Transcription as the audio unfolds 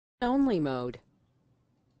Only mode.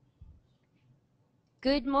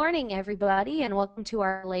 Good morning, everybody, and welcome to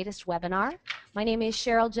our latest webinar. My name is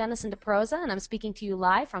Cheryl Jennison DeProza, and I'm speaking to you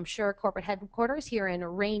live from Shure Corporate Headquarters here in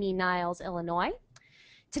rainy Niles, Illinois.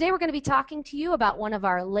 Today we're going to be talking to you about one of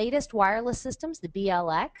our latest wireless systems, the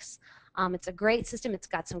BLX. It's a great system. It's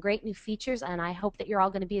got some great new features, and I hope that you're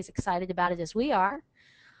all going to be as excited about it as we are.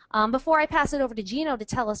 Before I pass it over to Gino to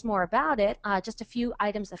tell us more about it, just a few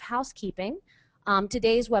items of housekeeping.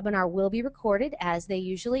 Today's webinar will be recorded as they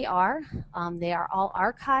usually are. They are all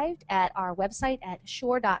archived at our website at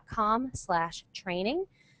shure.com/training.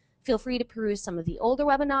 Feel free to peruse some of the older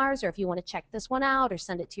webinars, or if you want to check this one out or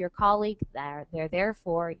send it to your colleague, they're there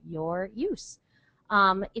for your use.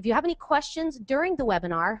 If you have any questions during the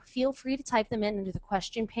webinar, feel free to type them in under the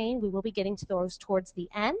question pane. We will be getting to those towards the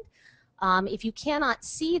end. If you cannot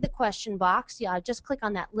see the question box, just click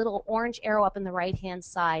on that little orange arrow up in the right-hand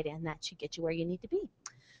side, and that should get you where you need to be.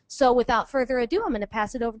 So without further ado, I'm going to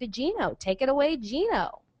pass it over to Gino. Take it away,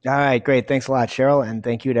 Gino. All right, great. Thanks a lot, Cheryl, and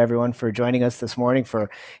thank you to everyone for joining us this morning for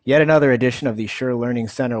yet another edition of the Shure Learning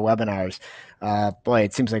Center webinars. Boy,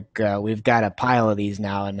 it seems like we've got a pile of these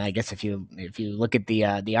now, and I guess if you look at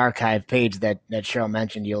the archive page that Cheryl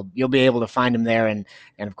mentioned, you'll be able to find them there, and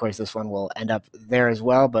of course this one will end up there as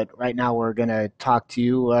well. But right now we're going to talk to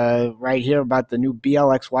you right here about the new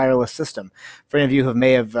BLX Wireless system. For any of you who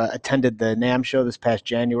may have attended the NAMM show this past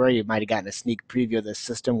January, you might have gotten a sneak preview of this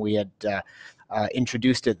system. We had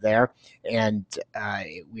introduced it there, and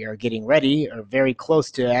we are getting ready or very close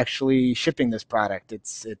to actually shipping this product.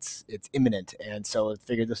 It's imminent, and so I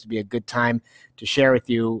figured this would be a good time to share with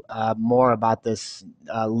you more about this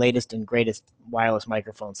latest and greatest wireless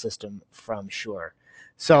microphone system from Shure.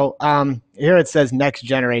 So here it says next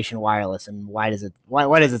generation wireless, and why does it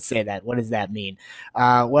say that? What does that mean?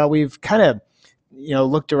 Well, we've kind of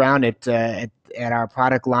looked around at our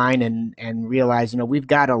product line and realized we've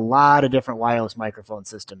got a lot of different wireless microphone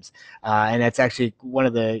systems, and that's actually one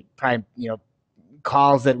of the prime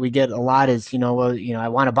calls that we get a lot is I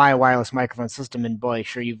want to buy a wireless microphone system, and boy,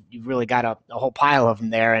 sure you've really got a whole pile of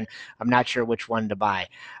them there, and I'm not sure which one to buy.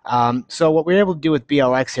 So what we're able to do with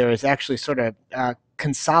BLX here is actually sort of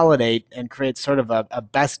consolidate and create sort of a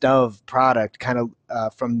best of product, kind of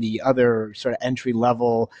from the other sort of entry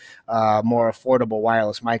level, more affordable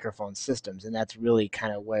wireless microphone systems, and that's really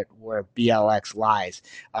kind of where BLX lies.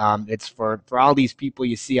 It's for all these people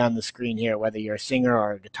you see on the screen here, whether you're a singer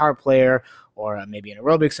or a guitar player, or maybe an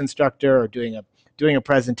aerobics instructor, or doing a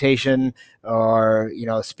presentation, or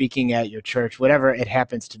speaking at your church, whatever it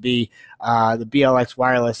happens to be. The BLX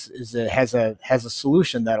Wireless has a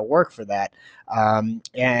solution that'll work for that.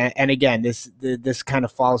 And again, this kind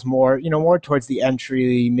of falls more towards the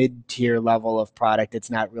entry mid-tier level of product.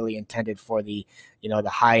 It's not really intended for the the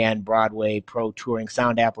high-end Broadway pro touring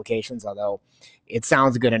sound applications, although it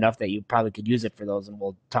sounds good enough that you probably could use it for those, and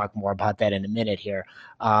we'll talk more about that in a minute here.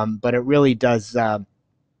 But it really does kind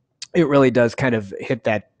of hit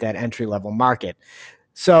that entry level market.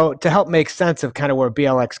 So to help make sense of kind of where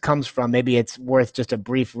BLX comes from, maybe it's worth just a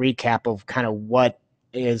brief recap of kind of what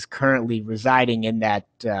is currently residing in that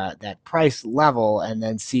price level, and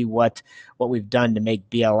then see what we've done to make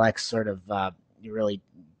BLX sort of really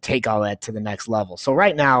take all that to the next level. So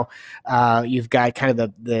right now, you've got kind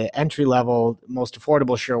of the entry level, most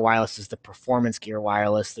affordable Shure wireless is the Performance Gear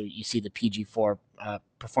Wireless. You see the PG4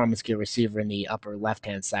 Performance Gear receiver in the upper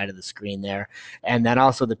left-hand side of the screen there, and then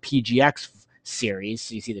also the PGX series.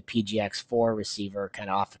 So you see the PGX4 receiver kind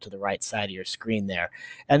of off to the right side of your screen there,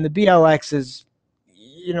 and the BLX is,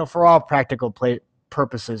 for all practical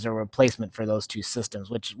purposes, a replacement for those two systems,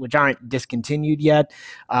 which aren't discontinued yet,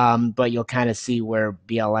 but you'll kind of see where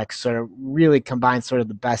BLX sort of really combines sort of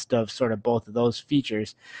the best of sort of both of those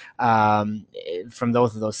features from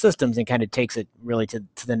both of those systems, and kind of takes it really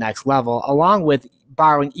to the next level, along with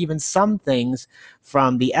borrowing even some things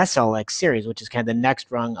from the SLX series, which is kind of the next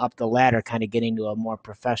rung up the ladder, kind of getting to a more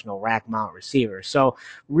professional rack mount receiver. So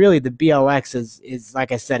really, the BLX is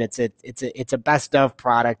like I said, it's a best of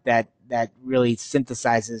product that really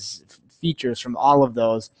synthesizes features from all of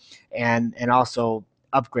those, and also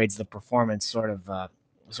upgrades the performance sort of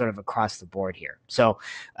across the board here. So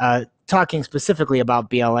talking specifically about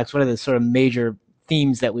BLX, what are the sort of major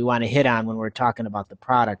themes that we want to hit on when we're talking about the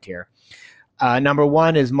product here? Number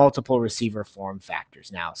one is multiple receiver form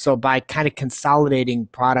factors now. So by kind of consolidating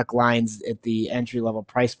product lines at the entry-level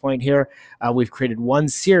price point here, we've created one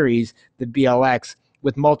series, the BLX,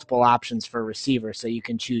 with multiple options for receiver, so you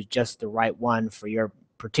can choose just the right one for your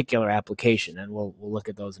particular application, and we'll look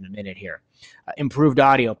at those in a minute here. Improved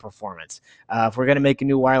audio performance. If we're going to make a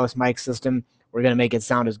new wireless mic system, we're going to make it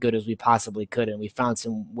sound as good as we possibly could. And we found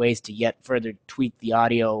some ways to yet further tweak the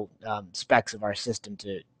audio specs of our system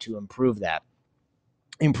to improve that.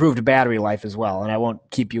 Improved battery life as well. And I won't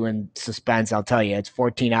keep you in suspense. I'll tell you, it's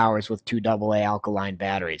 14 hours with two AA alkaline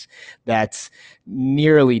batteries. That's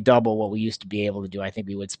nearly double what we used to be able to do. I think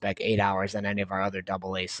we would spec 8 hours on any of our other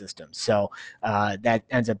AA systems. So that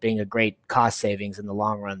ends up being a great cost savings in the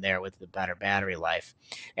long run there with the better battery life.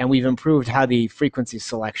 And we've improved how the frequency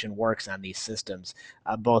selection works on these systems,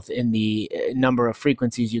 both in the number of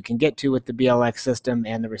frequencies you can get to with the BLX system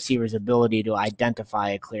and the receiver's ability to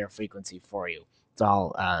identify a clear frequency for you.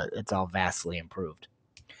 It's all vastly improved.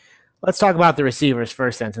 Let's talk about the receivers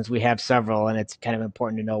first, then, since we have several, and it's kind of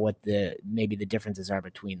important to know what maybe the differences are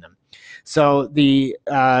between them. So the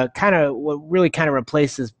what really kind of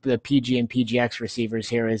replaces the PG and PGX receivers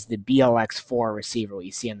here is the BLX4 receiver, what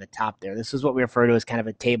you see on the top there. This is what we refer to as kind of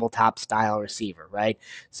a tabletop style receiver, right?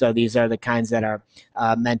 So these are the kinds that are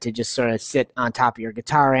meant to just sort of sit on top of your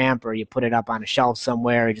guitar amp, or you put it up on a shelf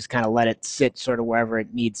somewhere, and just kind of let it sit sort of wherever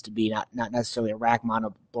it needs to be, not necessarily a rack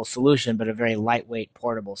mountable solution, but a very lightweight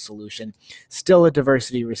portable solution. Still a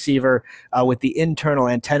diversity receiver with the internal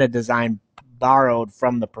antenna design borrowed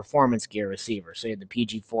from the performance gear receiver. So the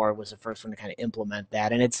PG4 was the first one to kind of implement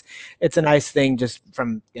that, and it's a nice thing just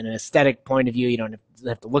from an aesthetic point of view. You don't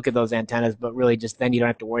have to look at those antennas, but really just then you don't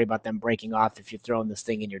have to worry about them breaking off if you're throwing this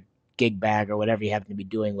thing in your gig bag or whatever you happen to be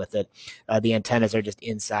doing with it. The antennas are just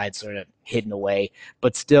inside, sort of hidden away,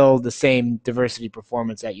 but still the same diversity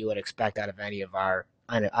performance that you would expect out of any of our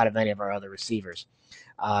other receivers.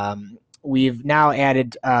 We've now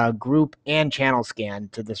added group and channel scan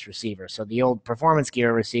to this receiver. So the old performance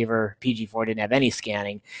gear receiver, PG4, didn't have any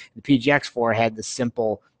scanning. The PGX4 had the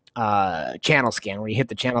simple channel scan where you hit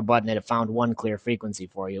the channel button and it found one clear frequency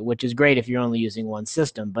for you, which is great if you're only using one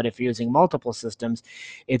system. But if you're using multiple systems,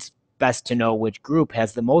 it's best to know which group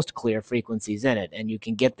has the most clear frequencies in it, and you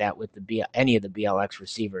can get that with any of the BLX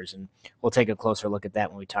receivers, and we'll take a closer look at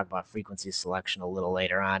that when we talk about frequency selection a little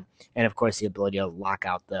later on, and of course the ability to lock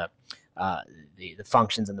out the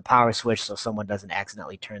functions in the power switch so someone doesn't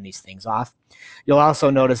accidentally turn these things off. You'll also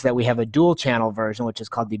notice that we have a dual channel version, which is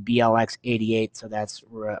called the BLX 88, so that's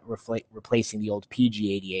replacing the old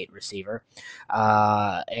PG 88 receiver.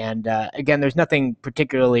 Again, there's nothing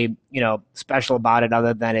particularly special about it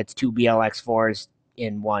other than it's two BLX 4s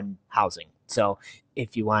in one housing. So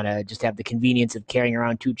if you want to just have the convenience of carrying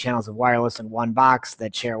around two channels of wireless in one box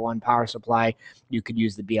that share one power supply, you could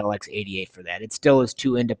use the BLX 88 for that. It still is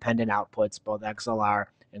two independent outputs, both XLR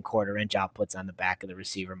and quarter-inch outputs on the back of the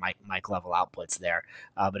receiver, mic level outputs there.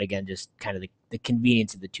 But again, just kind of the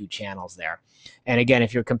convenience of the two channels there. And again,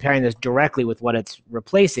 if you're comparing this directly with what it's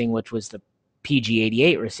replacing, which was the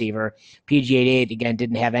PG88 receiver, PG88 again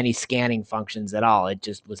didn't have any scanning functions at all. It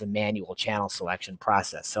just was a manual channel selection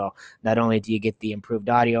process. So not only do you get the improved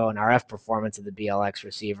audio and RF performance of the BLX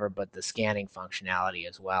receiver, but the scanning functionality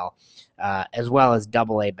as well as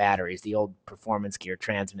AA batteries. The old performance gear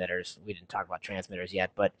transmitters, we didn't talk about transmitters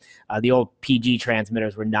yet, but the old PG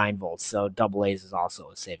transmitters were 9 volts, so AA's is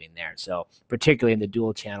also a saving there. So particularly in the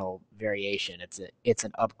dual channel variation, it's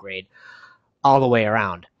an upgrade all the way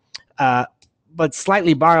around. But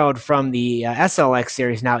slightly borrowed from the SLX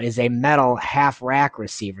series now is a metal half rack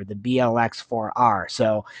receiver, the BLX4R.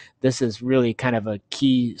 So this is really kind of a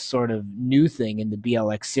key sort of new thing in the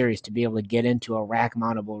BLX series, to be able to get into a rack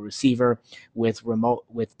mountable receiver with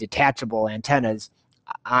detachable antennas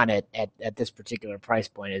on it at this particular price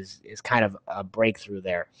point is kind of a breakthrough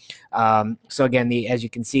there. So again, as you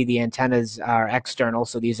can see, the antennas are external.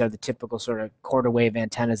 So these are the typical sort of quarter wave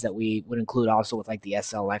antennas that we would include also with like the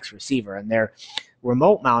SLX receiver, and they're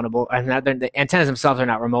remote mountable. And the antennas themselves are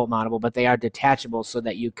not remote mountable, but they are detachable so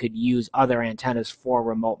that you could use other antennas for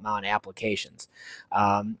remote mount applications.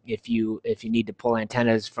 If you need to pull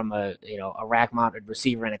antennas from a rack mounted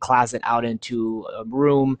receiver in a closet out into a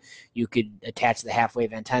room, you could attach the half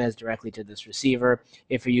wave antennas directly to this receiver.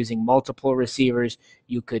 If you're using multiple receivers,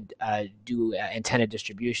 you could do antenna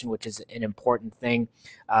distribution, which is an important thing.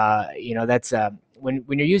 That's when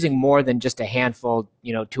you're using more than just a handful,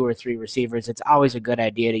 2 or 3 receivers, it's always a good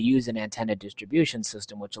idea to use an antenna distribution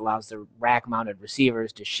system, which allows the rack-mounted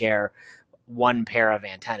receivers to share one pair of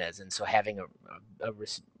antennas. And so having a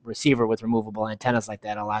receiver with removable antennas like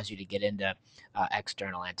that allows you to get into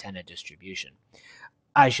external antenna distribution.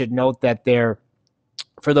 I should note that they're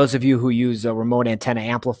For those of you who use remote antenna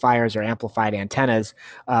amplifiers or amplified antennas,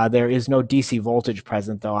 there is no DC voltage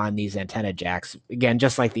present, though, on these antenna jacks. Again,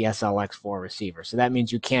 just like the SLX4 receiver. So that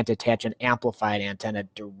means you can't attach an amplified antenna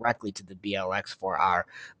directly to the BLX4R.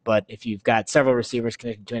 But if you've got several receivers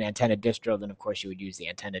connected to an antenna distro, then of course you would use the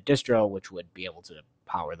antenna distro, which would be able to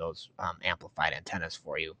power those amplified antennas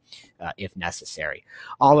for you if necessary.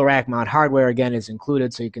 All the rack mount hardware, again, is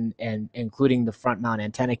included, so you can, and including the front mount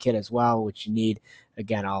antenna kit as well, which you need.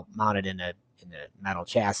 Again, I'll mount it in a metal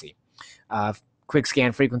chassis. Quick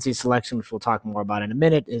scan frequency selection, which we'll talk more about in a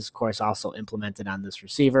minute, is of course also implemented on this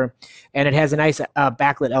receiver. And it has a nice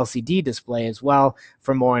backlit LCD display as well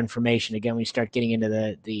for more information. Again, when you start getting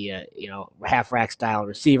into the half rack style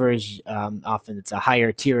receivers, often it's a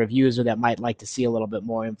higher tier of user that might like to see a little bit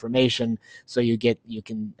more information. So you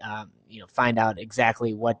can find out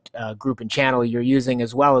exactly what group and channel you're using,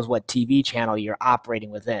 as well as what TV channel you're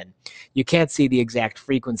operating within. You can't see the exact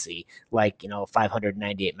frequency, like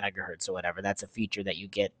 598 megahertz or whatever. That's a feature that you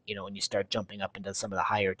get when you start jumping up into some of the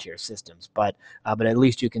higher tier systems. But at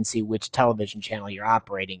least you can see which television channel you're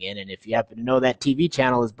operating in, and if you happen to know that TV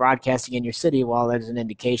channel is broadcasting in your city, well, there's an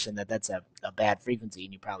indication that that's a bad frequency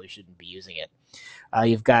and you probably shouldn't be using it.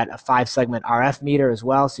 You've got a 5-segment RF meter as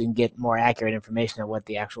well, so you can get more accurate information on what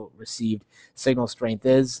the actual received signal strength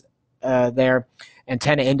is there.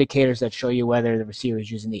 Antenna indicators that show you whether the receiver is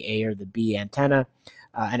using the A or the B antenna.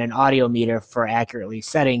 And an audio meter for accurately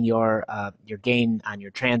setting your gain on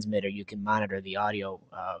your transmitter. You can monitor the audio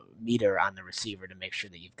meter on the receiver to make sure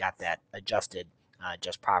that you've got that adjusted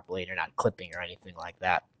just properly and you're not clipping or anything like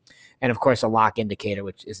that. And of course, a lock indicator,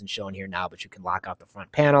 which isn't shown here now, but you can lock out the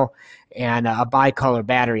front panel, and a bicolor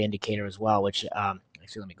battery indicator as well, which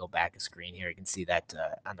actually, let me go back a screen here. You can see that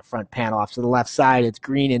on the front panel off to the left side, it's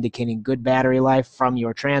green, indicating good battery life from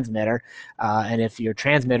your transmitter. And if your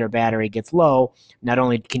transmitter battery gets low, not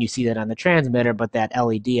only can you see that on the transmitter, but that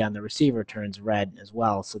LED on the receiver turns red as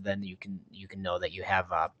well. So then you can know that you have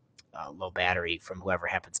low battery from whoever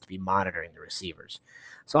happens to be monitoring the receivers.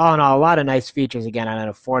 So all in all, a lot of nice features, again, on an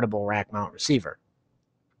affordable rack mount receiver.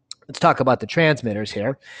 Let's talk about the transmitters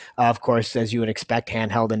here. Of course, as you would expect,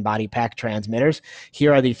 handheld and body pack transmitters.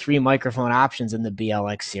 Here are the 3 microphone options in the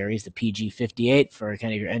BLX series. The PG58 for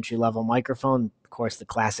kind of your entry-level microphone. Of course, the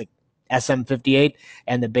classic SM58,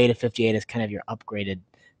 and the Beta 58 is kind of your upgraded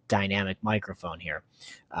dynamic microphone here.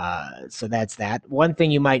 So that's that. One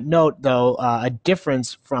thing you might note, though, a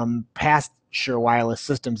difference from past Shure wireless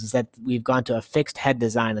systems is that we've gone to a fixed head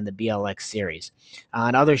design in the BLX series.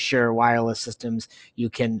 On other Shure wireless systems, you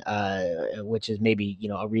can, which is maybe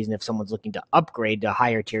a reason if someone's looking to upgrade to a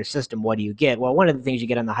higher tier system, what do you get? Well, one of the things you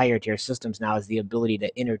get on the higher tier systems now is the ability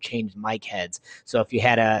to interchange mic heads. So if you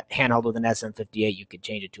had a handheld with an SM58, you could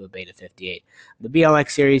change it to a Beta 58. The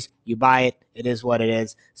BLX series, you buy it, it is what it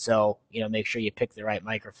is. So make sure you pick the right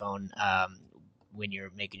microphone when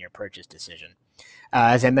you're making your purchase decision.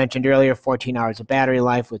 As I mentioned earlier, 14 hours of battery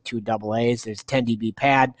life with 2 AA's. There's 10 dB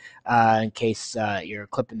pad in case you're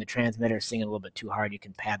clipping the transmitter, singing a little bit too hard. You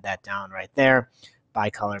can pad that down right there.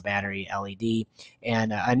 Bicolor battery LED.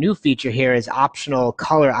 And a new feature here is optional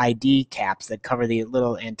color ID caps that cover the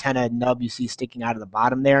little antenna nub you see sticking out of the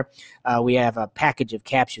bottom there. We have a package of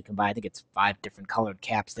caps you can buy. I think it's 5 different colored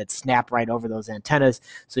caps that snap right over those antennas,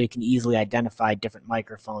 so you can easily identify different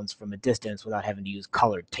microphones from a distance without having to use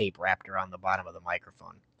colored tape wrapped around the bottom of the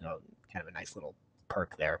microphone. Kind of a nice little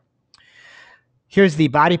perk there. Here's the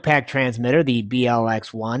body pack transmitter, the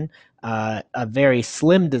BLX1. A very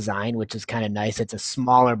slim design, which is kind of nice. It's a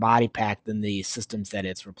smaller body pack than the systems that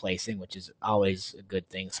it's replacing, which is always a good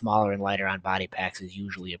thing. Smaller and lighter on body packs is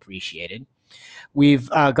usually appreciated. We've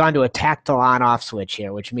gone to a tactile on-off switch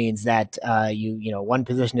here, which means that one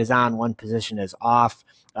position is on, one position is off.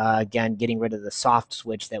 Again, getting rid of the soft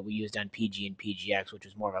switch that we used on PG and PGX, which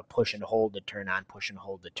was more of a push and hold to turn on, push and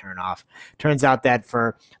hold to turn off. Turns out that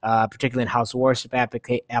for particularly in house worship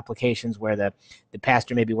applications where the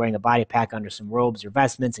pastor may be wearing a body pack under some robes or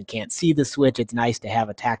vestments and can't see the switch, it's nice to have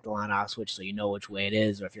a tactile on-off switch so you know which way it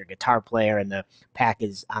is. Or if you're a guitar player and the pack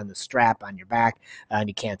is on the strap on your back and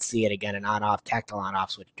you can't see it, again, an on-off, tactile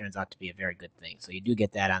on-off switch turns out to be a very good thing. So you do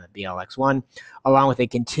get that on the BLX1, along with a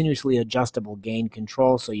continuously adjustable gain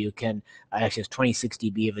control. So you can actually, it's 26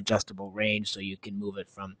 dB of adjustable range, so you can move it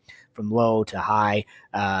from low to high,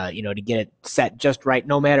 to get it set just right,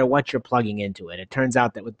 no matter what you're plugging into it. It turns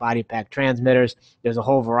out that with body pack transmitters, there's a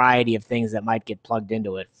whole variety of things that might get plugged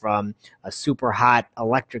into it, from a super hot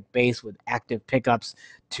electric bass with active pickups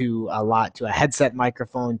to a headset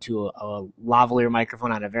microphone, to a lavalier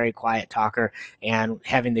microphone on a very quiet talker, and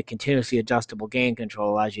having the continuously adjustable gain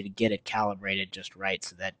control allows you to get it calibrated just right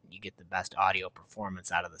so that you get the best audio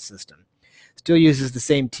performance out of the system. Still uses the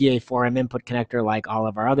same TA4M input connector like all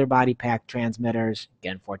of our other body pack transmitters.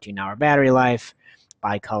 Again, 14-hour battery life,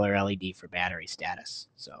 bicolor LED for battery status.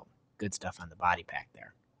 So good stuff on the body pack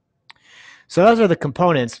there. So those are the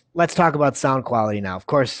components. Let's talk about sound quality now. Of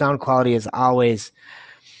course, sound quality is always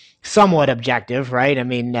somewhat objective, right? I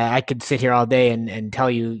mean, I could sit here all day and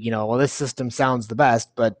tell you, well, this system sounds the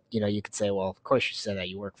best, but you could say, well, of course you said that,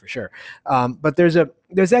 you work for Shure. But there's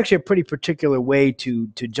actually a pretty particular way to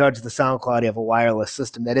judge the sound quality of a wireless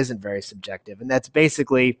system that isn't very subjective, and that's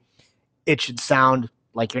basically it should sound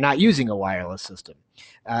like you're not using a wireless system.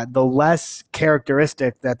 The less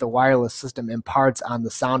characteristic that the wireless system imparts on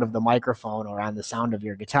the sound of the microphone or on the sound of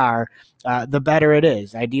your guitar, the better it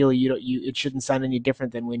is. Ideally, it shouldn't sound any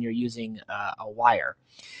different than when you're using a wire.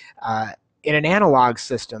 In an analog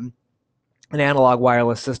system, an analog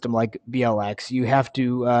wireless system like BLX, you have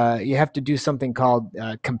to do something called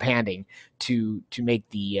companding to make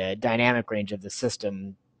the dynamic range of the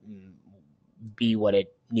system be what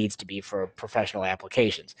it needs to be for professional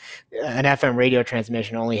applications. An FM radio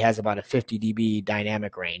transmission only has about a 50 dB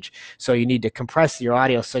dynamic range, so you need to compress your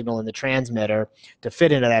audio signal in the transmitter to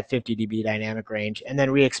fit into that 50 dB dynamic range and then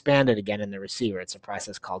re-expand it again in the receiver. It's a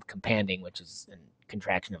process called companding, which is a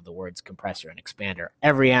contraction of the words compressor and expander.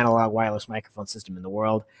 Every analog wireless microphone system in the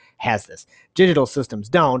world has this. Digital systems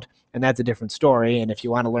don't, and that's a different story. And if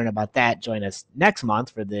you want to learn about that, join us next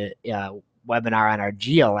month for the webinar on our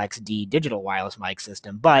GLXD digital wireless mic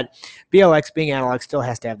system. But BLX, being analog, still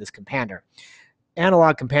has to have this compander.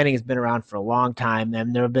 Analog companding has been around for a long time,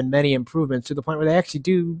 and there have been many improvements to the point where they actually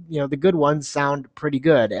do, the good ones sound pretty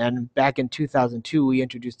good. And back in 2002, we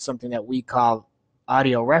introduced something that we call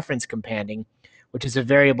audio reference companding, which is a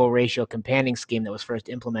variable ratio companding scheme that was first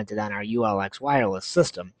implemented on our ULX wireless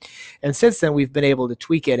system. And since then, we've been able to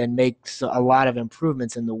tweak it and make a lot of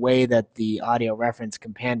improvements in the way that the audio reference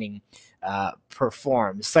companding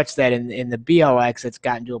performs, such that in the BLX, it's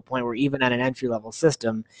gotten to a point where even on an entry-level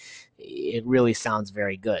system, it really sounds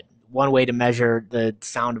very good. One way to measure the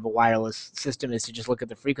sound of a wireless system is to just look at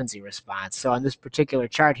the frequency response. So on this particular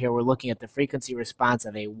chart here, we're looking at the frequency response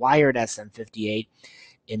of a wired SM58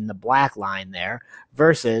 in the black line there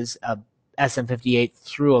versus a SM58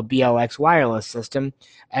 through a BLX wireless system,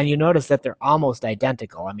 and you notice that they're almost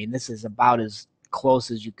identical. I mean, this is about as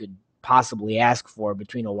close as you could possibly ask for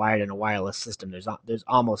between a wired and a wireless system. There's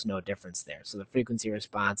almost no difference there. So the frequency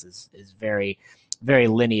response is very, very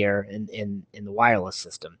linear in the wireless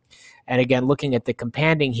system. And again, looking at the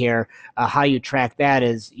companding here, how you track that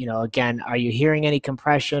is, again, are you hearing any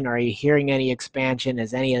compression? Are you hearing any expansion?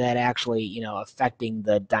 Is any of that actually, affecting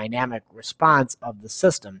the dynamic response of the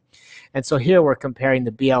system? And so here we're comparing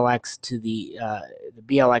the BLX to the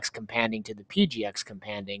BLX companding to the PGX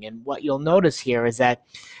companding. And what you'll notice here is that,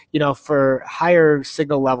 for higher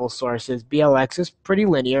signal level sources, BLX is pretty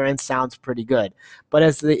linear and sounds pretty good. But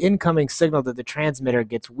as the incoming signal to the transmitter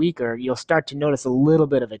gets weaker, you'll start to notice a little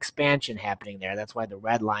bit of expansion happening there. That's why the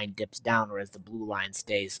red line dips down, whereas the blue line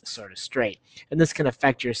stays sort of straight. And this can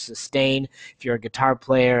affect your sustain. If you're a guitar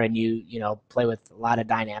player and you play with a lot of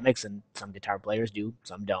dynamics, and some guitar players do,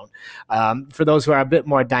 some don't. For those who are a bit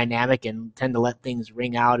more dynamic and tend to let things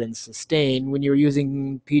ring out and sustain, when you're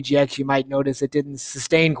using PGX, you might notice it didn't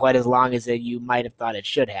sustain quite as long as you might have thought it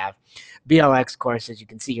should have. BLX, of course, as you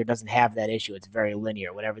can see here, doesn't have that issue. It's very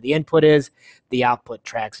linear. Whatever the input is, the output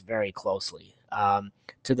tracks very closely,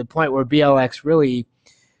 to the point where BLX really,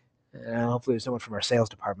 hopefully there's someone from our sales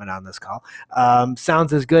department on this call,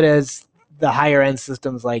 sounds as good as the higher end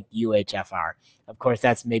systems like UHFR. Of course,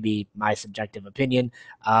 that's maybe my subjective opinion,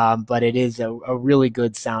 but it is a really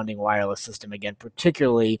good sounding wireless system, again,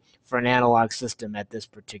 particularly for an analog system at this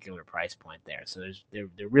particular price point there. So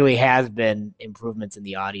there really has been improvements in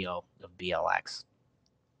the audio of BLX.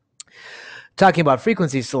 Talking about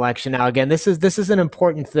frequency selection now, again, this is an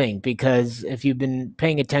important thing, because if you've been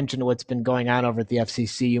paying attention to what's been going on over at the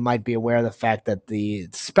FCC, you might be aware of the fact that the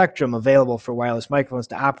spectrum available for wireless microphones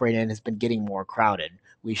to operate in has been getting more crowded.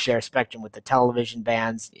 We share spectrum with the television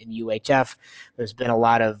bands in UHF. There's been a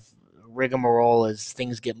lot of rigmarole as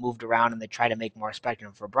things get moved around and they try to make more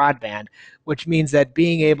spectrum for broadband, which means that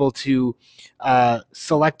being able to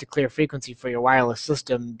select a clear frequency for your wireless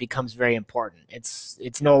system becomes very important.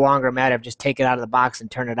 It's no longer a matter of just take it out of the box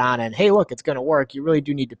and turn it on and, hey, look, it's going to work. You really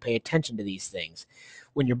do need to pay attention to these things.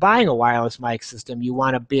 when you're buying a wireless mic system, you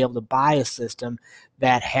want to be able to buy a system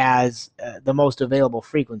that has the most available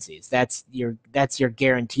frequencies. That's your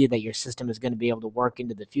guarantee that your system is going to be able to work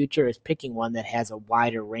into the future, is picking one that has a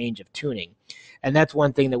wider range of tuning. And that's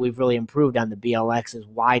one thing that we've really improved on the BLX, is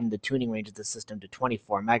widened the tuning range of the system to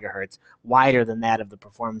 24 megahertz, wider than that of the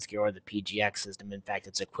performance gear or the PGX system. In fact,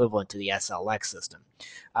 it's equivalent to the SLX system.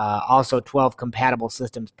 Also 12 compatible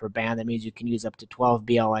systems per band. That means you can use up to 12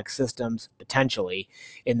 BLX systems potentially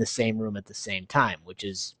in the same room at the same time, which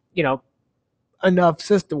is, enough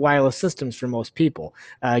wireless systems for most people.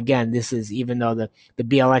 Again, this is, even though the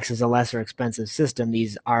BLX is a lesser expensive system,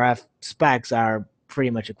 these RF specs are pretty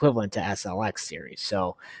much equivalent to SLX series.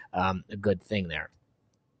 So a good thing there.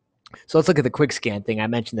 So let's look at the quick scan thing. I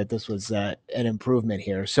mentioned that this was an improvement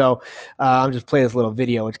here. So I'll just play this little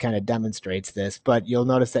video which kind of demonstrates this. But you'll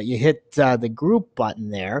notice that you hit the group button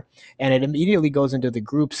there, and it immediately goes into the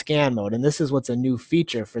group scan mode. And this is what's a new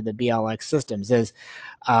feature for the BLX systems, is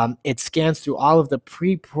it scans through all of the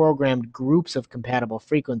pre-programmed groups of compatible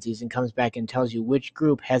frequencies and comes back and tells you which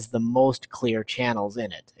group has the most clear channels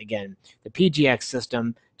in it. Again, the PGX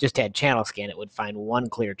system just had channel scan, it would find one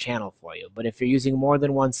clear channel for you. But if you're using more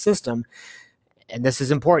than one system, and this is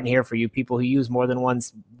important here for you people who use more than one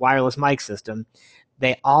wireless mic system,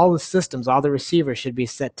 all the receivers should be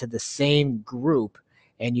set to the same group,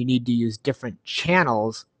 and you need to use different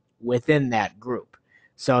channels within that group.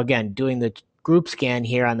 So again, doing the group scan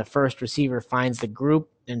here on the first receiver finds the group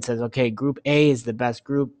and says, okay, group A is the best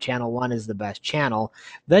group, channel 1 is the best channel.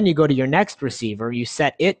 Then you go to your next receiver, you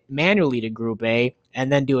set it manually to group A, and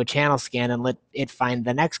then do a channel scan and let it find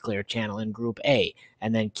the next clear channel in group A,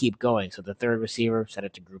 and then keep going. So the third receiver, set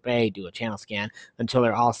it to group A, do a channel scan until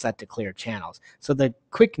they're all set to clear channels. So the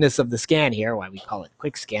quickness of the scan here, why we call it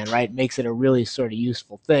quick scan, right, makes it a really sort of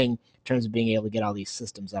useful thing in terms of being able to get all these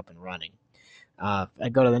systems up and running. I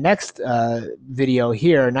go to the next video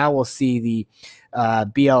here. Now we'll see the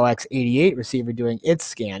BLX 88 receiver doing its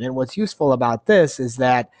scan. And what's useful about this is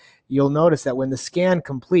that you'll notice that when the scan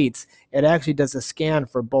completes, it actually does a scan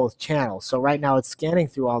for both channels. So right now it's scanning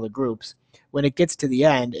through all the groups. When it gets to the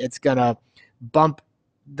end, it's going to bump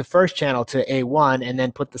the first channel to A1 and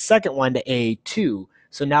then put the second one to A2.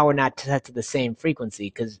 So now we're not set to the same frequency,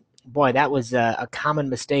 because, boy, that was a common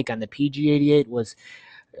mistake on the PG88, was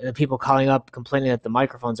people calling up complaining that the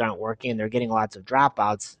microphones aren't working and they're getting lots of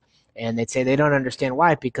dropouts, and they'd say they don't understand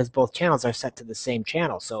why, because both channels are set to the same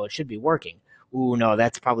channel, so it should be working. Ooh, no,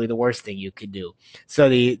 that's probably the worst thing you could do. So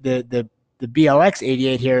the BLX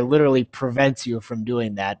 88 here literally prevents you from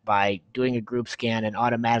doing that by doing a group scan and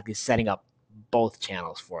automatically setting up both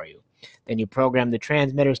channels for you. Then you program the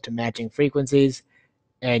transmitters to matching frequencies,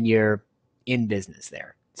 and you're in business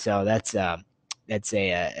there. So that's a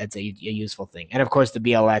useful thing. And of course, the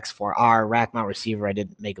BLX for our rack mount receiver, I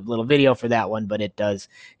didn't make a little video for that one, but it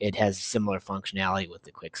has similar functionality with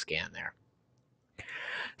the quick scan there.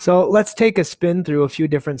 So let's take a spin through a few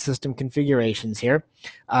different system configurations here.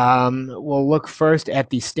 We'll look first at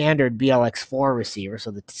the standard BLX4 receiver, so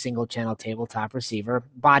the single channel tabletop receiver,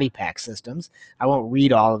 body pack systems. I won't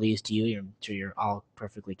read all of these to you. I'm sure you're all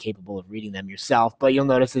perfectly capable of reading them yourself, but you'll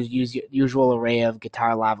notice there's usual array of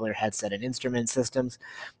guitar, lavalier, headset, and instrument systems.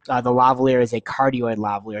 The lavalier is a cardioid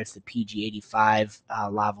lavalier. It's the PG85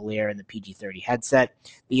 lavalier and the PG30 headset.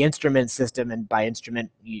 The instrument system, and by instrument,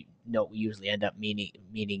 we usually end up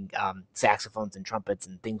meaning saxophones and trumpets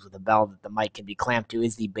and things with a bell that the mic can be clamped to,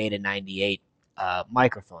 is the Beta 98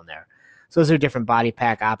 microphone there. So those are different body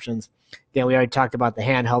pack options. Then we already talked about the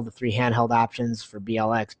three handheld options for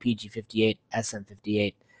BLX, PG58,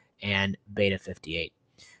 SM58, and Beta 58.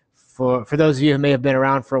 For those of you who may have been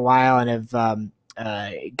around for a while and have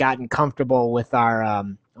gotten comfortable with our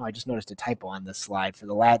I just noticed a typo on this slide. For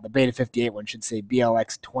the Beta 58 one should say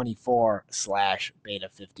BLX 24/Beta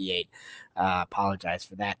 58. Apologize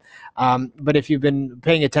for that. But if you've been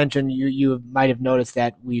paying attention, you might have noticed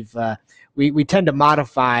that we tend to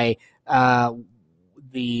modify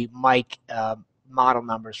the mic model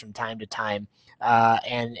numbers from time to time.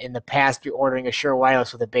 And in the past, you're ordering a Shure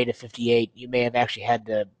Wireless with a Beta 58, you may have actually had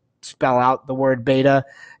to spell out the word beta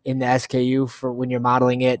in the SKU for when you're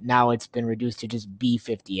modeling it. Now it's been reduced to just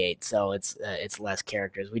B58, so it's less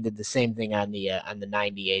characters. We did the same thing on the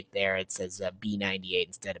 98 there. It says B98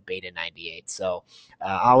 instead of Beta 98. So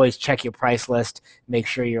always check your price list. Make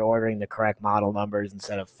sure you're ordering the correct model numbers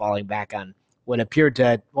instead of falling back on what appeared to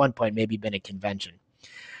at one point maybe been a convention.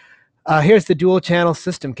 Here's the dual channel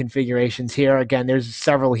system configurations here. Again, there's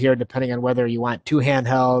several here depending on whether you want two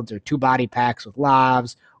handhelds or two body packs with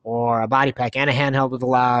lavs, or a body pack and a handheld with a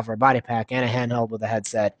lav, or a body pack and a handheld with a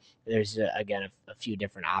headset. There's again a few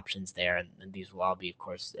different options there, and these will all be, of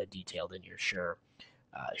course, detailed in your Shure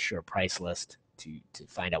price list to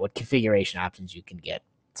find out what configuration options you can get.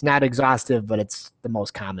 It's not exhaustive, but it's the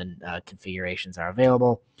most common configurations are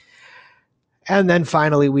available. And then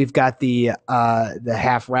finally, we've got the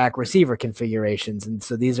half rack receiver configurations, and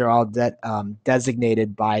so these are all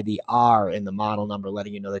designated by the R in the model number,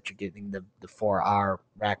 letting you know that you're getting the 4R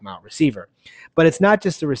rack mount receiver. But it's not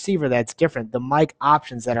just the receiver that's different; the mic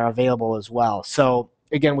options that are available as well. So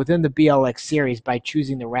again, within the BLX series, by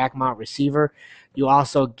choosing the rack mount receiver, you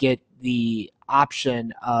also get the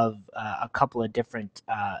option of a couple of different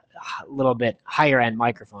little bit higher end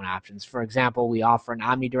microphone options. For example, we offer an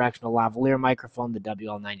omnidirectional lavalier microphone, the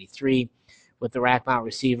WL93, with the rack mount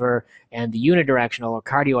receiver, and the unidirectional or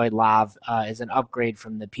cardioid lav is an upgrade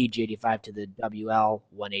from the PG85 to the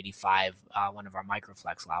WL185, one of our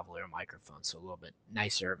Microflex lavalier microphones, so a little bit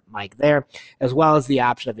nicer mic there, as well as the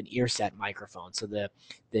option of an ear set microphone. So the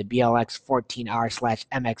BLX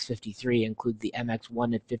 14R/MX53 includes the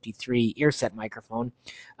MX153 ear set microphone,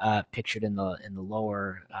 pictured in the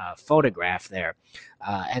lower photograph there,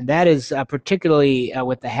 and that is particularly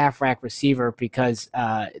with the half rack receiver because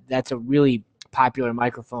that's a really popular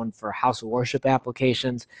microphone for house of worship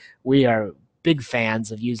applications. We are big fans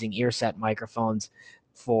of using ear set microphones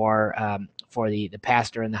for the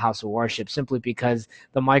pastor in the house of worship, simply because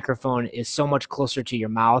the microphone is so much closer to your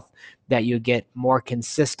mouth that you get more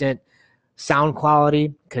consistent sound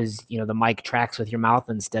quality, because the mic tracks with your mouth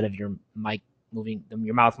instead of your mouth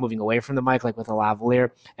moving away from the mic like with a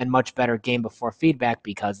lavalier, and much better gain before feedback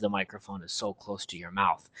because the microphone is so close to your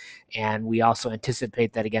mouth. And we also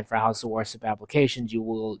anticipate that, again, for house of worship applications,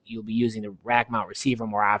 you'll be using the rack mount receiver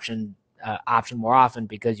option more often,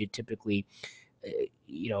 because you typically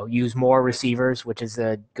use more receivers, which is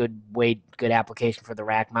a good application for the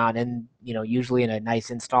rack mount. And usually in a nice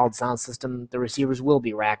installed sound system, the receivers will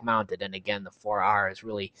be rack mounted, and again, the 4R is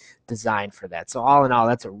really designed for that. So all in all,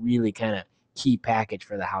 that's a really kind of key package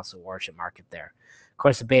for the house of worship market there. Of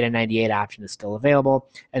course, the Beta 98 option is still available,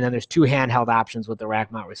 and then there's two handheld options with the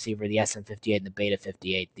rack mount receiver, the SM58 and the Beta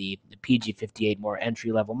 58. The PG58, more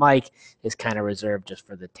entry level mic, is kind of reserved just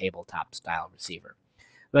for the tabletop style receiver.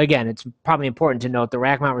 But again, it's probably important to note the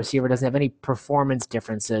rack mount receiver doesn't have any performance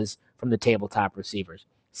differences from the tabletop receivers.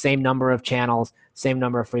 Same number of channels, same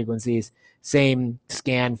number of frequencies, same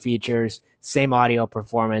scan features, same audio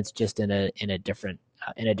performance, just in a different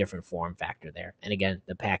form factor there. And again,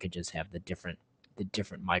 the packages have the different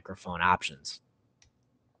microphone options.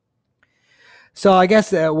 So I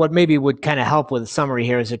guess what maybe would kind of help with a summary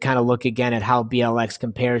here is to kind of look again at how BLX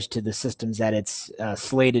compares to the systems that it's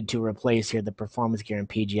slated to replace here, the performance gear and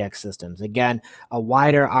PGX systems. Again, a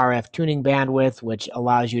wider RF tuning bandwidth, which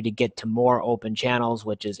allows you to get to more open channels,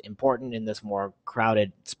 which is important in this more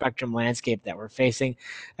crowded spectrum landscape that we're facing,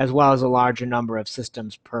 as well as a larger number of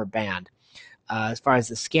systems per band. As far as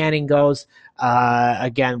the scanning goes,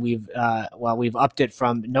 again, we've upped it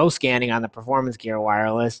from no scanning on the Performance Gear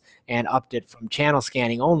Wireless and upped it from channel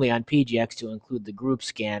scanning only on PGX to include the group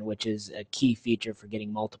scan, which is a key feature for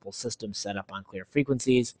getting multiple systems set up on clear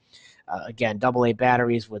frequencies. Again, AA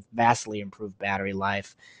batteries with vastly improved battery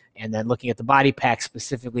life. And then looking at the body pack,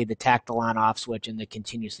 specifically the tactile on-off switch and the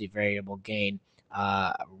continuously variable gain,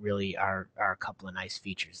 really are a couple of nice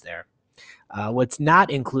features there. What's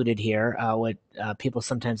not included here, what people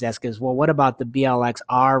sometimes ask is, well, what about the BLX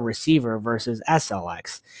R receiver versus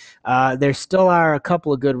SLX? There still are a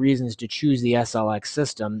couple of good reasons to choose the SLX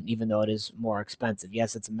system, even though it is more expensive.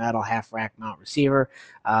 Yes, it's a metal half rack mount receiver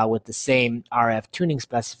with the same RF tuning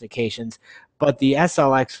specifications, but the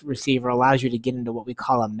SLX receiver allows you to get into what we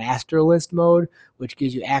call a master list mode, which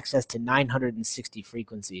gives you access to 960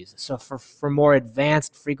 frequencies. So for more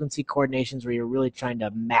advanced frequency coordinations where you're really trying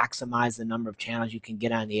to maximize the number of channels you can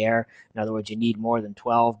get on the air, in other words, you need more than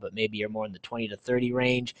 12, but maybe you're more in the 20 to 30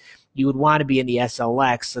 range, you would want to be in the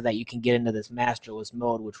SLX so that you can get into this master list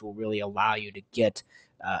mode, which will really allow you to get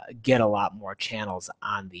a lot more channels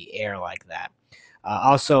on the air like that.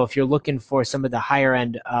 Also, if you're looking for some of the higher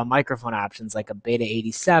end microphone options like a Beta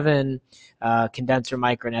 87 condenser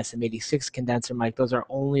mic or an SM86 condenser mic, those are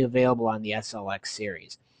only available on the SLX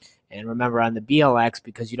series. And remember, on the BLX,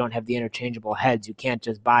 because you don't have the interchangeable heads, you can't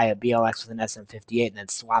just buy a BLX with an SM58 and then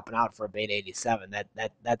swap it out for a Beta 87.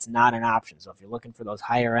 That's not an option. So if you're looking for those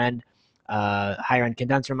higher end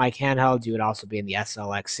condenser mic handhelds, you would also be in the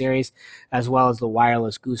SLX series, as well as the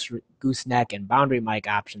wireless gooseneck and boundary mic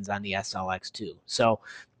options on the SLX too. So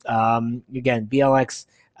again, BLX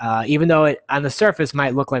Even though it on the surface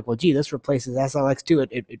might look like, well, gee, this replaces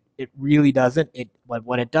SLX2, it really doesn't.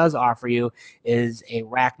 What it does offer you is a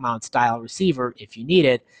rack mount style receiver if you need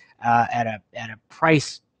it at a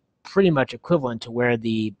price pretty much equivalent to where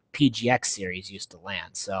the PGX series used to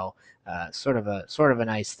land. So sort of a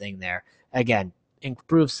nice thing there. Again,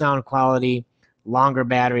 improved sound quality, longer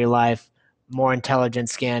battery life, more intelligent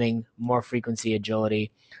scanning, more frequency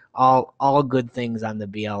agility, all good things on the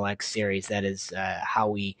BLX series. That is how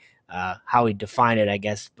we define it, I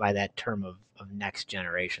guess, by that term of next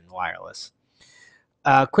generation wireless.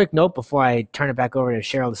 Quick note before I turn it back over to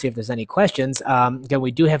Cheryl to see if there's any questions. Again, we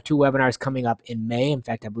do have 2 webinars coming up in May. In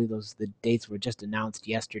fact, I believe the dates were just announced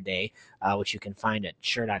yesterday, which you can find at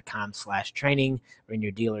shure.com/training or in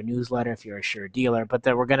your dealer newsletter if you're a Shure dealer. But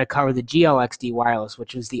we're going to cover the GLXD wireless,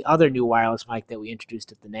 which is the other new wireless mic that we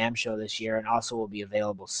introduced at the NAMM show this year and also will be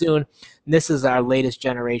available soon. And this is our latest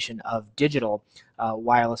generation of digital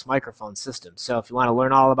wireless microphone system. So if you want to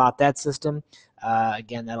learn all about that system,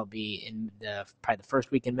 again, that'll be in probably the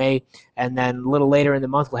first week in May. And then a little later in the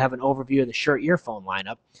month, we'll have an overview of the Shure earphone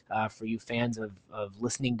lineup for you fans of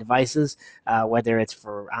listening devices, whether it's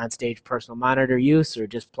for onstage personal monitor use or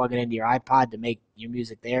just plug it into your iPod to make your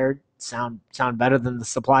music there sound better than the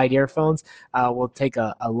supplied earphones. We'll take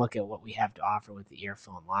a look at what we have to offer with the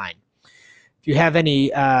earphone line. If you have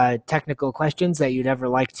any technical questions that you'd ever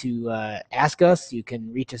like to ask us, you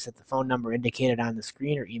can reach us at the phone number indicated on the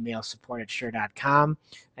screen or email support@shure.com.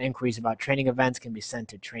 Inquiries about training events can be sent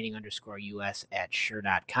to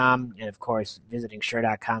training_us@shure.com. And of course, visiting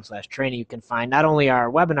shure.com/training, you can find not only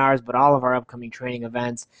our webinars, but all of our upcoming training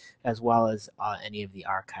events, as well as any of the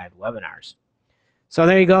archived webinars. So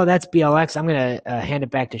there you go. That's BLX. I'm going to hand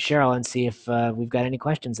it back to Cheryl and see if we've got any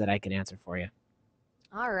questions that I can answer for you.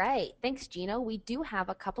 All right, thanks, Gino. We do have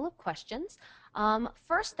a couple of questions.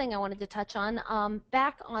 First thing I wanted to touch on,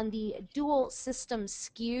 back on the dual system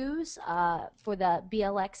SKUs for the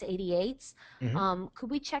BLX 88s. Could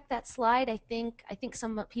we check that slide? I think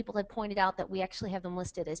some people had pointed out that we actually have them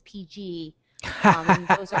listed as PG. And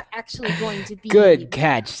those are actually going to be good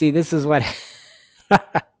catch. See, this is what.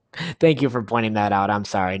 Thank you for pointing that out. I'm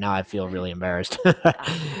sorry. Now I feel really embarrassed.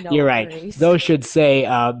 no You're right. worries. Those should say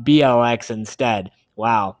BLX instead.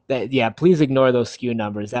 Wow. Yeah. Please ignore those SKU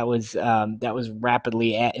numbers. That was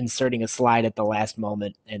rapidly inserting a slide at the last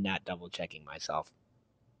moment and not double checking myself.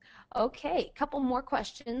 Okay, a couple more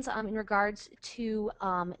questions in regards to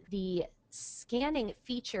the scanning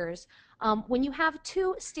features. When you have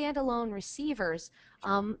 2 standalone receivers,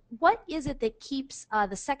 what is it that keeps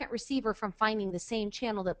the second receiver from finding the same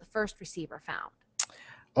channel that the first receiver found?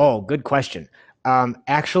 Oh, good question.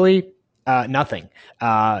 Actually, nothing.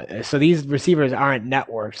 So these receivers aren't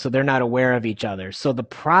networked, so they're not aware of each other. So the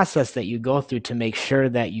process that you go through to make sure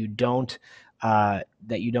that you don't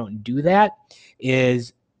do that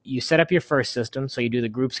is you set up your first system. So you do the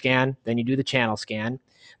group scan, then you do the channel scan,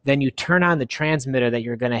 then you turn on the transmitter that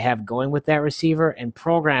you're going to have going with that receiver and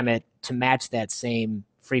program it to match that same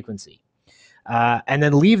frequency, and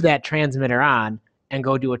then leave that transmitter on and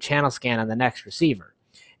go do a channel scan on the next receiver.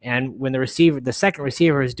 And when the second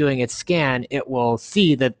receiver is doing its scan, it will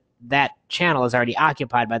see that that channel is already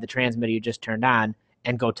occupied by the transmitter you just turned on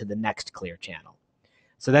and go to the next clear channel.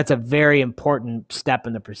 So that's a very important step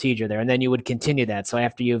in the procedure there. And then you would continue that. So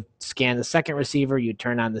after you've scanned the second receiver, you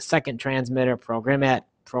turn on the second transmitter, program it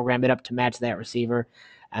up to match that receiver,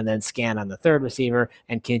 and then scan on the third receiver,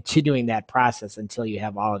 and continuing that process until you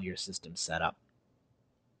have all of your systems set up.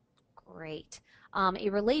 Great. A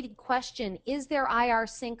related question, is there IR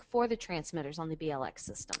sync for the transmitters on the BLX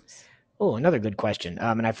systems? Oh, another good question.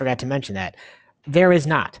 And I forgot to mention that. There is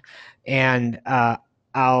not. And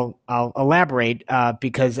I'll elaborate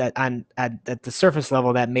because at the surface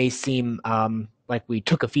level, that may seem like we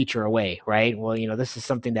took a feature away, right? Well, this is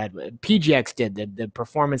something that PGX did, the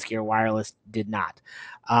Performance Gear Wireless did not.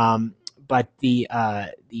 But the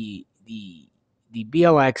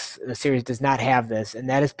BLX series does not have this, and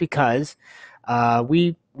that is because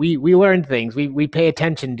we learned things. We pay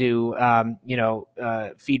attention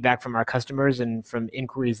to feedback from our customers and from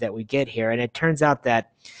inquiries that we get here, and it turns out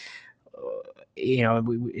that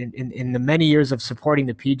in the many years of supporting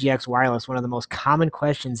the PGX Wireless, one of the most common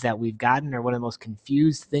questions that we've gotten, or one of the most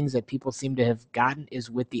confused things that people seem to have gotten, is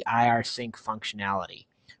with the IR sync functionality.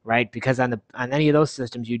 Right? Because on any of those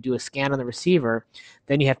systems, you do a scan on the receiver,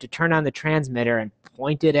 then you have to turn on the transmitter and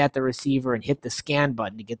point it at the receiver and hit the scan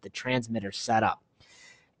button to get the transmitter set up.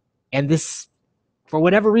 And this, for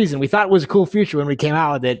whatever reason, we thought it was a cool feature when we came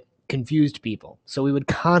out with it, confused people. So we would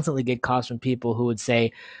constantly get calls from people who would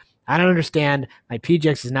say, I don't understand. My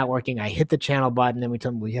PGX is not working. I hit the channel button, and we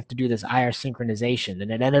told them we have to do this IR synchronization,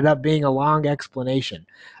 and it ended up being a long explanation.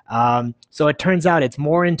 So it turns out it's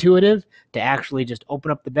more intuitive to actually just open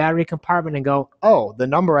up the battery compartment and go, oh, the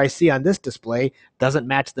number I see on this display doesn't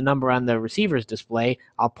match the number on the receiver's display.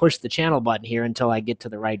 I'll push the channel button here until I get to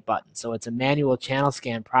the right button. So it's a manual channel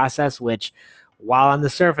scan process, which, while on the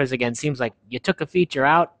surface, again, seems like you took a feature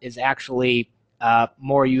out, is actually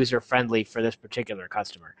more user friendly for this particular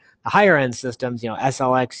customer. The higher end systems,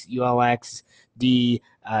 SLX, ULX, D,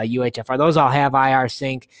 UHFR, those all have IR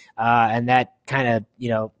sync, and that kind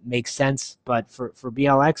of makes sense. But for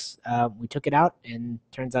BLX, we took it out, and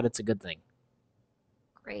turns out it's a good thing.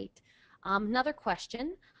 Great. Another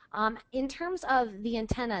question. In terms of the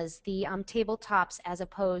antennas, the tabletops as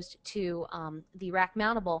opposed to the rack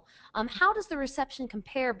mountable, how does the reception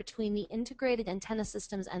compare between the integrated antenna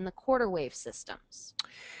systems and the quarter wave systems?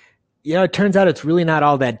 It turns out it's really not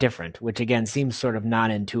all that different, which again seems sort of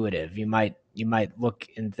non-intuitive. You might look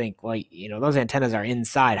and think, well, those antennas are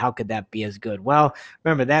inside. How could that be as good? Well,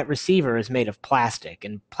 remember that receiver is made of plastic,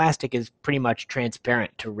 and plastic is pretty much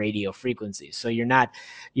transparent to radio frequencies. So you're not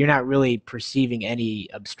really perceiving any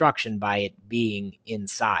obstruction by it being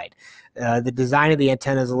inside. The design of the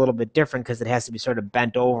antenna is a little bit different because it has to be sort of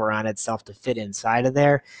bent over on itself to fit inside of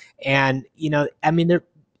there. And I mean,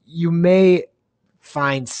 you may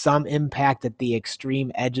find some impact at the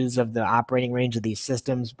extreme edges of the operating range of these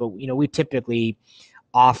systems, but we typically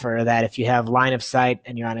offer that if you have line of sight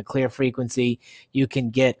and you're on a clear frequency, you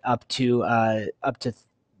can get up to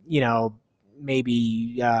you know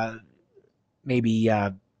maybe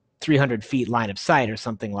 300 feet line of sight or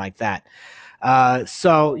something like that.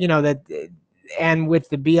 So that, and with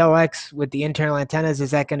the BLX, with the internal antennas,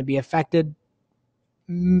 is that going to be affected?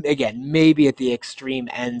 Again, maybe at the extreme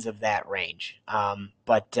ends of that range.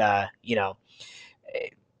 But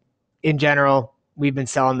in general, we've been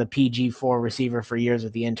selling the PG4 receiver for years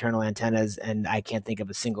with the internal antennas, and I can't think of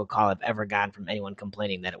a single call I've ever gotten from anyone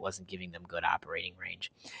complaining that it wasn't giving them good operating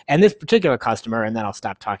range. And this particular customer, and then I'll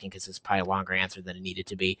stop talking because it's probably a longer answer than it needed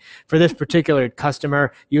to be. For this particular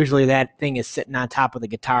customer, usually that thing is sitting on top of the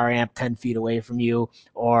guitar amp 10 feet away from you,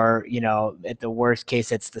 or, at the worst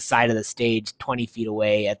case, it's the side of the stage 20 feet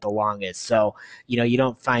away at the longest. So, you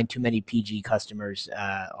don't find too many PG customers,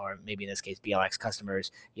 or maybe in this case, BLX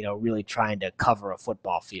customers, really trying to cover a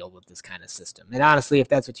football field with this kind of system. And honestly, if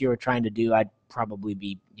that's what you were trying to do, I'd probably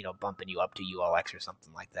be, bumping you up to ULX or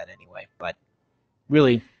something like that anyway. But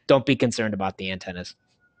really, don't be concerned about the antennas.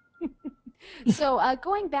 So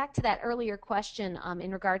going back to that earlier question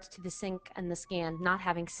in regards to the sync and the scan not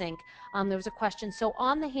having sync, there was a question. So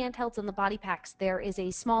on the handhelds and the body packs, there is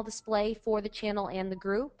a small display for the channel and the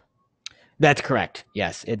group. That's correct.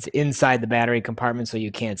 Yes, it's inside the battery compartment, so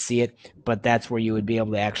you can't see it, but that's where you would be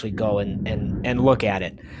able to actually go and look at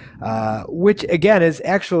it, which again is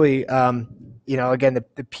actually, again, the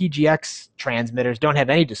PGX transmitters don't have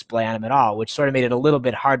any display on them at all, which sort of made it a little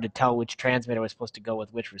bit hard to tell which transmitter was supposed to go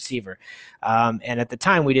with which receiver. And at the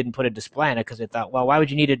time, we didn't put a display on it because we thought, well, why would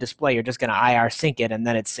you need a display? You're just going to IR sync it, and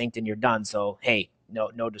then it's synced and you're done. So hey,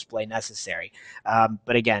 no display necessary.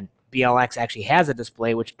 But again, BLX actually has a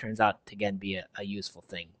display, which turns out to again be a useful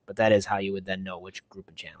thing. But that is how you would then know which group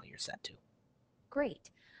and channel you're set to. Great.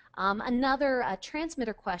 Another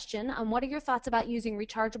transmitter question. What are your thoughts about using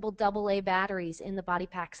rechargeable AA batteries in the body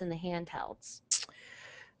packs and the handhelds?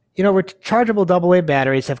 Rechargeable AA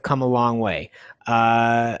batteries have come a long way.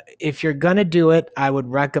 If you're going to do it, I would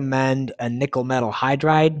recommend a nickel metal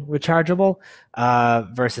hydride rechargeable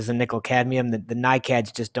versus a nickel cadmium. The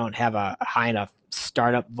NiCads just don't have a high enough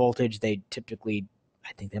startup voltage. They typically,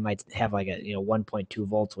 I think they might have like a 1.2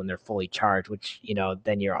 volts when they're fully charged, which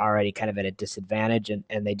then you're already kind of at a disadvantage,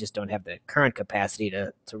 and they just don't have the current capacity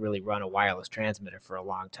to really run a wireless transmitter for a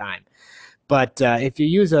long time. But if you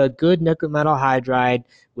use a good nickel metal hydride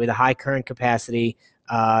with a high current capacity,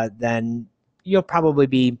 then you'll probably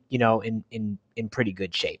be, in pretty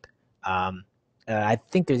good shape. I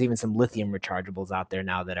think there's even some lithium rechargeables out there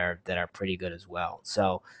now that are pretty good as well.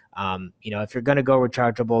 So, if you're gonna go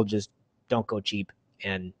rechargeable, just don't go cheap,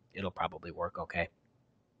 and it'll probably work okay.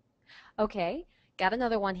 Okay, got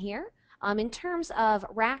another one here. In terms of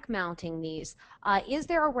rack mounting these, is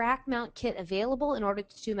there a rack mount kit available in order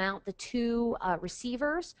to mount the two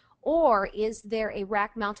receivers, or is there a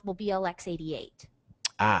rack mountable BLX 88?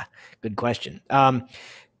 Ah, good question.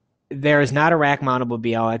 There is not a rack mountable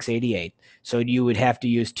BLX 88, so you would have to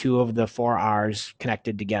use two of the four R's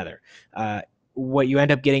connected together. What you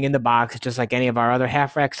end up getting in the box, just like any of our other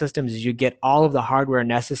half rack systems, is you get all of the hardware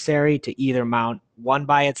necessary to either mount one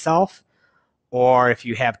by itself or if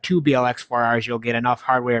you have two BLX 4Rs, you'll get enough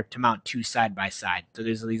hardware to mount two side by side. So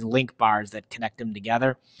there's these link bars that connect them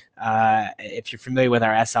together. If you're familiar with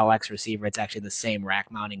our SLX receiver, it's actually the same rack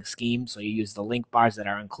mounting scheme. So you use the link bars that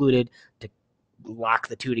are included to lock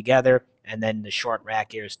the two together, and then the short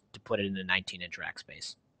rack ears to put it in the 19-inch rack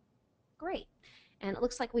space. Great. And it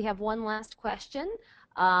looks like we have one last question.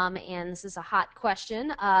 And this is a hot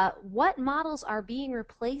question. What models are being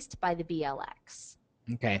replaced by the BLX?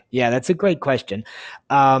 Okay, yeah, that's a great question.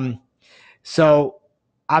 Um, So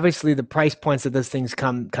obviously the price points that those things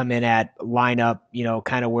come in at line up,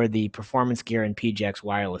 kind of where the performance gear and PGX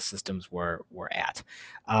wireless systems were at.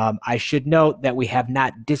 I should note that we have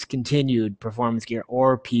not discontinued performance gear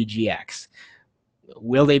or PGX.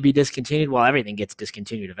 Will they be discontinued? Well, everything gets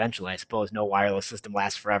discontinued eventually. I suppose no wireless system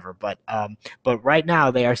lasts forever, but right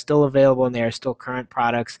now they are still available and they are still current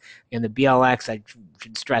products. And the BLX, I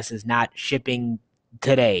should stress, is not shipping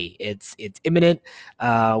today. It's imminent.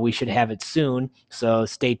 We should have it soon, so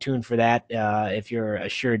stay tuned for that. If you're a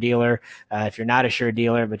Shure dealer, if you're not a Shure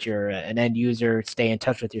dealer but you're an end user, stay in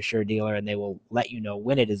touch with your Shure dealer and they will let you know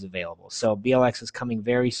when it is available. So BLX is coming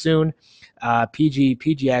very soon.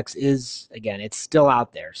 PGX is, again, it's still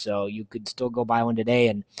out there, so you could still go buy one today,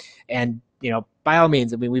 and by all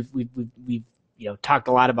means. I mean, we've talked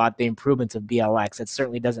a lot about the improvements of BLX. It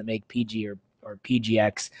certainly doesn't make PG or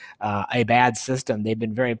PGX a bad system. They've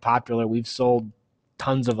been very popular. We've sold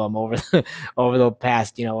tons of them over the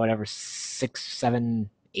past, whatever, 6, 7,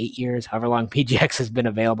 8 years, however long PGX has been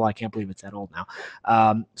available. I can't believe it's that old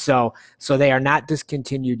now. So they are not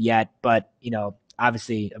discontinued yet, but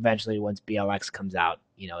obviously eventually once BLX comes out,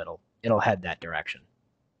 it'll head that direction.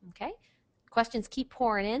 Okay. Questions keep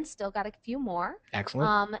pouring in. Still got a few more. Excellent.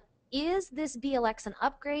 Um, is this BLX an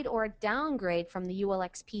upgrade or a downgrade from the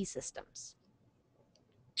ULXP systems?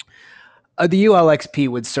 The ULXP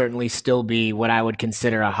would certainly still be what I would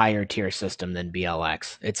consider a higher tier system than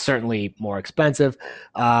BLX. It's certainly more expensive,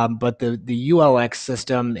 but the ULX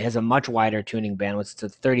system has a much wider tuning bandwidth. It's a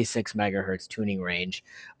 36 megahertz tuning range,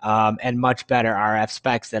 and much better RF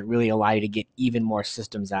specs that really allow you to get even more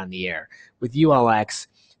systems on the air. With ULX,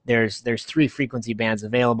 there's three frequency bands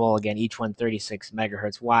available. Again, each one 36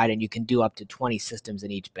 megahertz wide, and you can do up to 20 systems in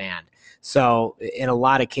each band. So in a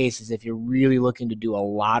lot of cases, if you're really looking to do a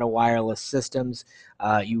lot of wireless systems,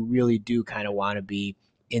 you really do kind of want to be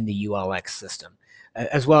in the ULX system,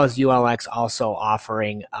 as well as ULX also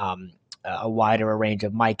offering a wider range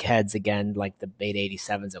of mic heads, again, like the Beta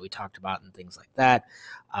 87s that we talked about and things like that.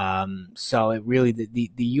 So it really, the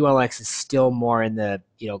ULX is still more in the,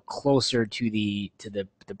 closer to the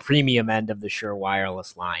premium end of the Shure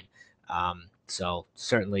wireless line. So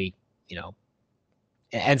certainly,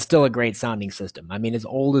 and still a great sounding system. I mean, as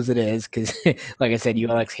old as it is, because like I said,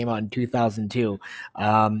 ULX came out in 2002.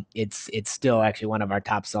 It's still actually one of our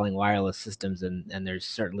top selling wireless systems, and there's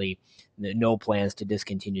certainly no plans to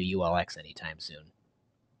discontinue ULX anytime soon.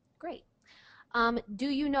 Great. Do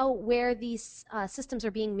you know where these systems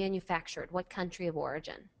are being manufactured? What country of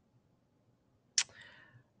origin?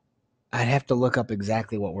 I'd have to look up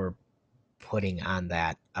exactly what we're putting on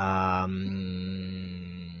that.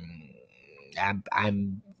 I'm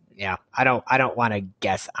yeah. I don't want to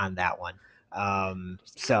guess on that one.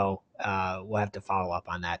 We'll have to follow up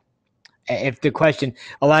on that. If the question,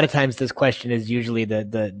 a lot of times this question is usually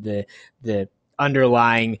the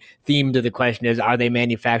underlying theme to the question is, are they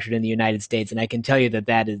manufactured in the United States? And I can tell you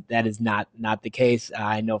that is not the case.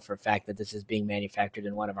 I know for a fact that this is being manufactured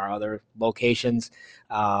in one of our other locations,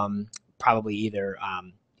 probably either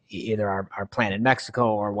our plant in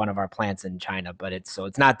Mexico or one of our plants in China. But it's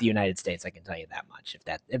not the United States. I can tell you that much.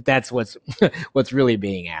 If that's what's what's really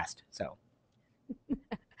being asked. So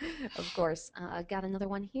Of course. Got another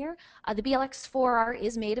one here. The BLX4R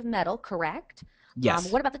is made of metal, correct?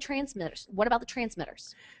 yes, What about the transmitters? What about the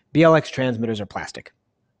transmitters? BLX transmitters are plastic.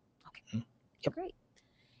 Okay, Yep. great.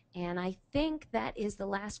 And I think that is the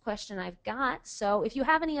last question I've got. So if you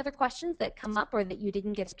have any other questions that come up or that you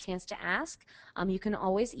didn't get a chance to ask, you can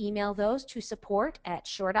always email those to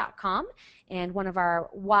support@shure.com, and one of our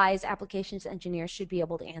wise applications engineers should be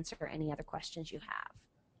able to answer any other questions you have.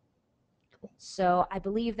 So I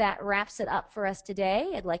believe that wraps it up for us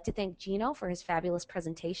today. I'd like to thank Gino for his fabulous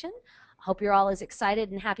presentation. I hope you're all as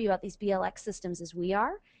excited and happy about these BLX systems as we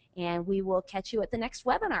are, and we will catch you at the next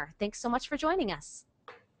webinar. Thanks so much for joining us.